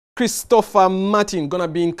Christopher Martin gonna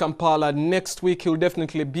be in Kampala next week. He'll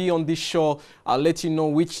definitely be on this show. I'll let you know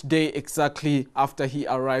which day exactly after he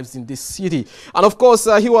arrives in this city. And of course,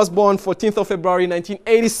 he was born 14th of February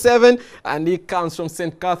 1987, and he comes from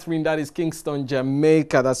St. Catherine, that is Kingston,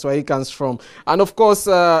 Jamaica. That's where he comes from. And of course,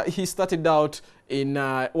 he started out in,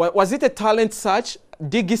 was it a talent search?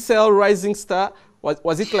 Digicel Rising Star?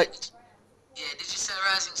 Was it like? Yeah, Digicel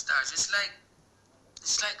Rising Stars. It's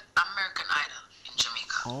like American Idol in Jamaica.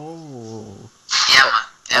 Oh. Yeah, man.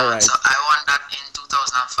 Yeah, man. Right. So I won that in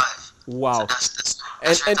 2005. Wow. So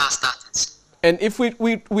that's where it all started. And if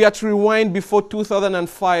we are to rewind before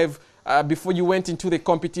 2005, before you went into the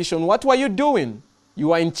competition, what were you doing? You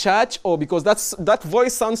were in church, or because that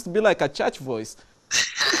voice sounds to be like a church voice?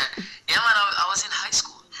 Yeah, man. I was in high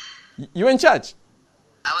school. You were in church?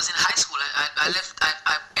 I was in high school.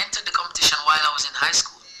 I entered the competition while I was in high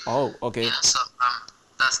school. Oh, okay. You know, so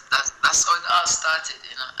that's how it all started.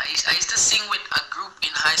 You know, I used to sing with a group in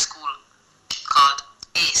high school called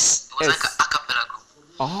Ace. It was like an a cappella group.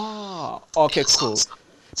 Ah, okay, yeah, cool. So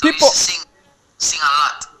People we used to sing a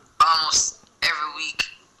lot. Almost every week.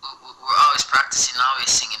 We're always practicing, always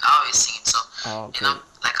singing. So okay. you know,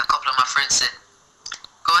 like a couple of my friends said,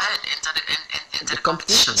 go ahead, enter the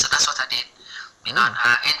competition. So that's what I did. You know,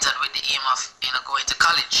 I entered with the aim of, you know, going to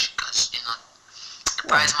college, because, you know, the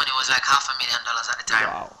prize money was like $500,000 at the time.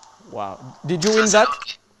 Wow, wow. Did you win that?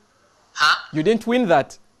 Okay. Huh? You didn't win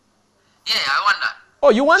that? Yeah, I won that. Oh,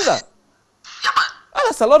 you won that? Yeah, man. Oh,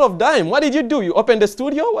 that's a lot of dime. What did you do? You opened the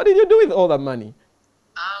studio? What did you do with all that money?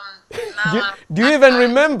 Do you even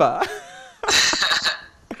remember? I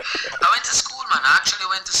went to school, man. I actually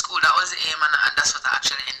went to school. That was the aim, and that's what I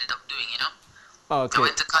actually ended up doing, you know? Okay. I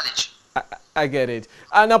went to college. I get it.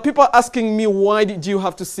 Now people are asking me, why did you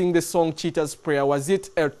have to sing the song Cheetah's Prayer? Was it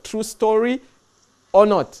a true story or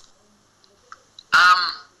not?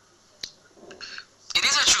 It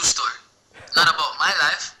is a true story. Not about my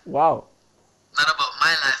life. Wow. Not about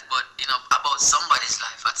my life, but, you know, about somebody's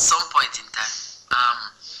life at some point in time.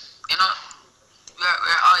 You know,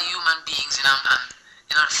 we're all human beings, you know, and,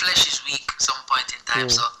 you know, the flesh is weak some point in time,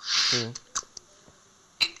 so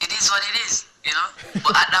it is what it is. You know,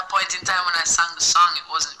 but at that point in time when I sang the song, it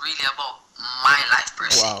wasn't really about my life per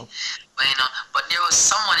se. Wow. But you know, but there was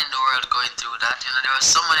someone in the world going through that. You know, there was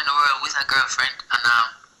someone in the world with a girlfriend, and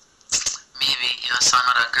maybe, you know, saw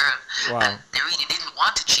another girl, and they really didn't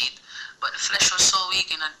want to cheat, but the flesh was so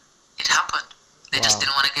weak, you know, it happened. They just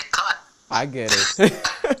didn't want to get caught. I get it.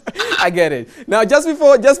 I get it. Now, just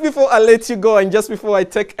before I let you go and just before I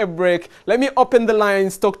take a break, let me open the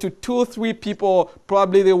lines, talk to 2 or 3 people.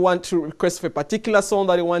 Probably they want to request for a particular song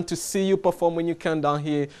that they want to see you perform when you come down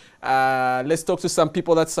here. Let's talk to some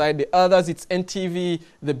people that side. The others, it's NTV,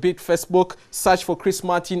 the big Facebook. Search for Chris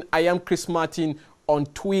Martin. I am Chris Martin on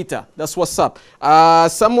Twitter. That's what's up.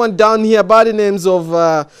 Someone down here by the names of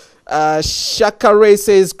Shakare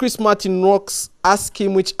says, Chris Martin rocks. Ask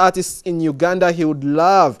him which artists in Uganda he would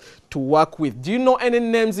love to work with. Do you know any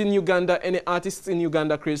names in Uganda, any artists in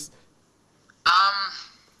Uganda, Chris? I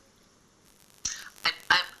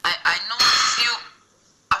know a few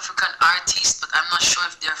African artists, but I'm not sure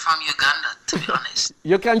if they're from Uganda, to be honest.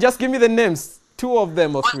 You can just give me the names, 2 of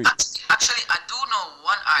them or 3. Actually, I do know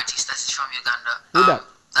one artist that is from Uganda. Who that?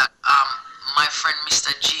 My friend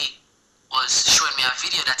Mr. G was showing me a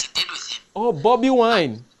video that he did with him. Oh, Bobby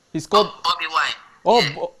Wine. He's called Bobby Wine. Oh,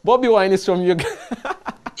 yeah. Bobby Wine is from Uganda.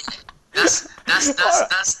 That's the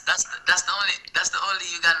only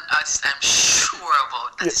Ugandan artist I'm sure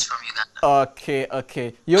about that is from Uganda.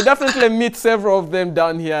 Okay. You'll definitely meet several of them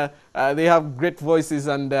down here. They have great voices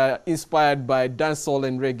and inspired by dancehall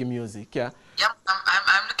and reggae music. Yeah. Yep,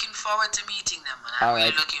 I'm looking forward to meeting them, man. I'm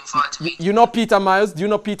really looking forward to meeting them. You know Peter Miles? Do you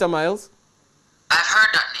know Peter Miles? I've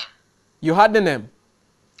heard that name. You heard the name?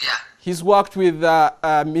 Yeah. He's worked with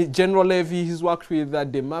General Levy. He's worked with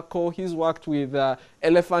DeMarco. He's worked with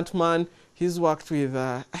Elephant Man. He's worked with,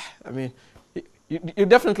 I mean, you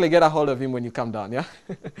definitely get a hold of him when you come down, yeah?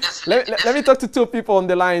 Let me talk to 2 people on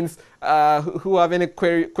the lines who have any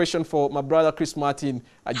question for my brother Chris Martin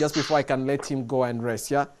just before I can let him go and rest,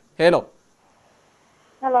 yeah? Hello.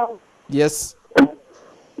 Hello. Yes.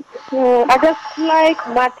 I just like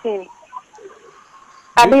Martin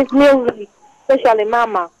and his music, especially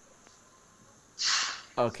Mama.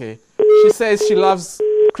 Okay. She says she loves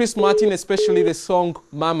Chris Martin, especially the song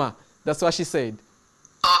Mama. That's what she said.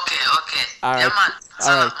 Okay. All right. Yeah, man. Thanks a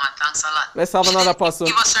lot, man. Thanks a lot. Let's have another person.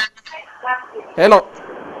 Give us her name. Hello.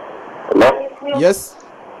 Hello? Yes.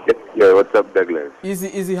 Yeah, what's up, Douglas?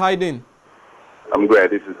 Easy hiding. I'm great.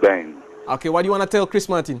 This is Ben. Okay, what do you want to tell Chris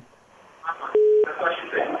Martin?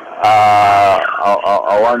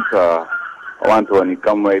 I want when he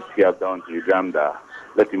come right here down to Uganda,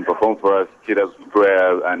 let him perform for us Cheetah's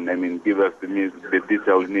Prayer, and give us the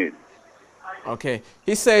detail we need. Okay.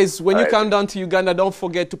 He says when you come down to Uganda, don't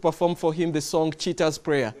forget to perform for him the song Cheetah's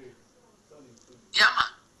Prayer. Yeah, man.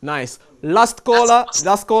 Nice. Last caller,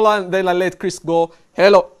 and then I'll let Chris go.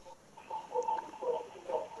 Hello.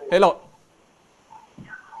 Hello.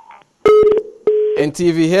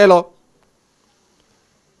 NTV, hello.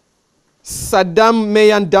 Saddam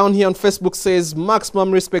Mayan down here on Facebook says,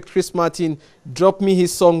 maximum respect, Chris Martin. Drop me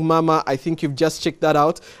his song, Mama. I think you've just checked that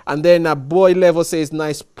out. And then Boy Level says,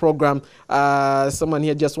 nice program. Someone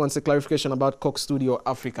here just wants a clarification about Coke Studio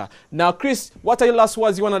Africa. Now, Chris, what are your last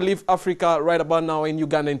words you want to leave Africa right about now in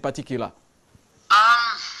Uganda in particular?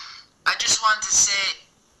 I just want to say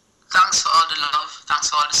thanks for all the love. Thanks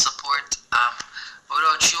for all the support.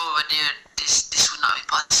 Without you over there, this would not be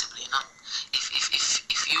possible, you know.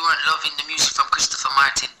 If you weren't loving the music from Christopher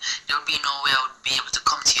Martin, there would be no way I would be able to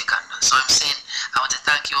come to Uganda. So I'm saying I want to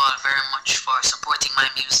thank you all very much for supporting my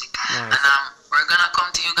music. Nice. And we're going to come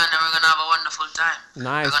to Uganda. We're going to have a wonderful time.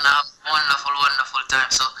 Nice. We're going to have a wonderful, wonderful time.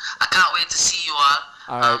 So I can't wait to see you all.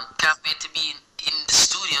 Right. Can't wait to be in the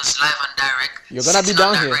studios live and direct. You're going to be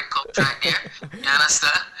down here. Red cup right there. You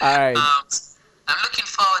understand? All right. I'm looking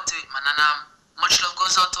forward to it, man. And much love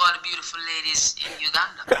goes out to all the beautiful ladies in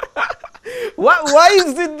Uganda. Why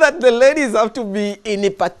is it that the ladies have to be in a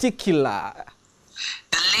particular?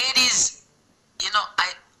 The ladies, you know,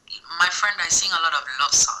 my friend, I sing a lot of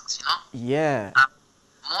love songs, you know? Yeah.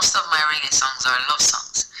 Most of my reggae songs are love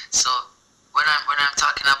songs. So when I'm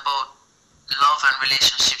talking about love and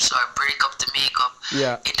relationships or break up to make up,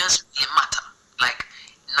 it doesn't really matter. Like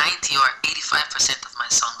 90 or 85% of my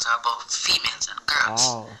songs are about females and girls.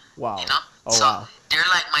 Oh, wow. You know? Oh, so wow. they're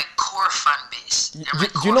like my core fan base. Do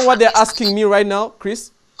you know what they're asking me right now, Chris?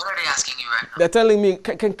 What are they asking you right now? They're telling me,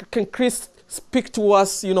 can Chris speak to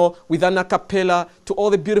us, you know, with an a cappella to all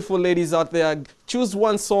the beautiful ladies out there? Choose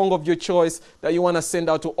one song of your choice that you want to send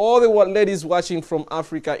out to all the ladies watching from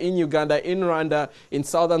Africa, in Uganda, in Rwanda, in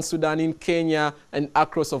Southern Sudan, in Kenya, and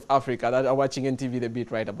across of Africa that are watching NTV The Beat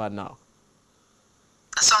right about now.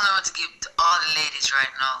 A song I want to give to all the ladies right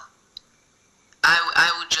now. I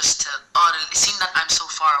would just tell all the, seeing that I'm so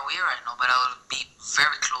far away right now, but I will be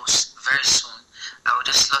very close very soon. I would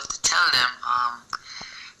just love to tell them,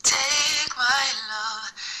 take my love,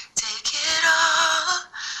 take it all,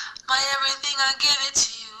 my everything, I give it to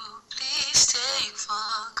you. Please take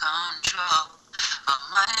full control of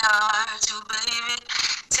my heart, too, baby.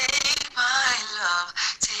 Take my love,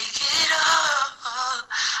 take it all,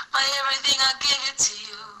 my everything, I give it to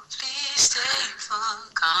you. Please take full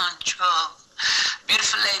control.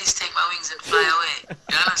 Beautiful ladies, take my wings and fly away.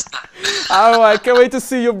 You understand? All right, can't wait to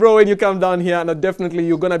see you, bro, when you come down here. And definitely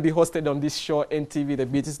you're going to be hosted on this show, NTV The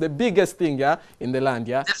Beat. It's the biggest thing, yeah, in the land,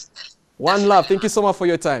 yeah? Definitely. One love. Thank you so much for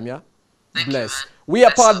your time, yeah? Thank Bless. you, man. We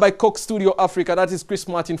are powered by Coke Studio Africa. That is Chris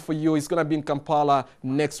Martin for you. He's going to be in Kampala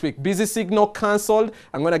next week. Busy signal cancelled.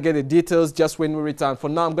 I'm going to get the details just when we return. For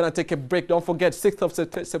now, I'm going to take a break. Don't forget, 6th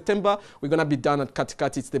of September, we're going to be down at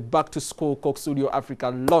Katikati. It's the Back to School Coke Studio Africa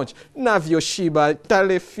launch. Navio Shiba,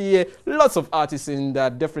 Talefie, lots of artists in there,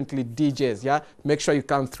 definitely DJs, yeah? Make sure you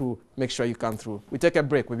come through. Make sure you come through. We take a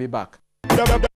break. We'll be back.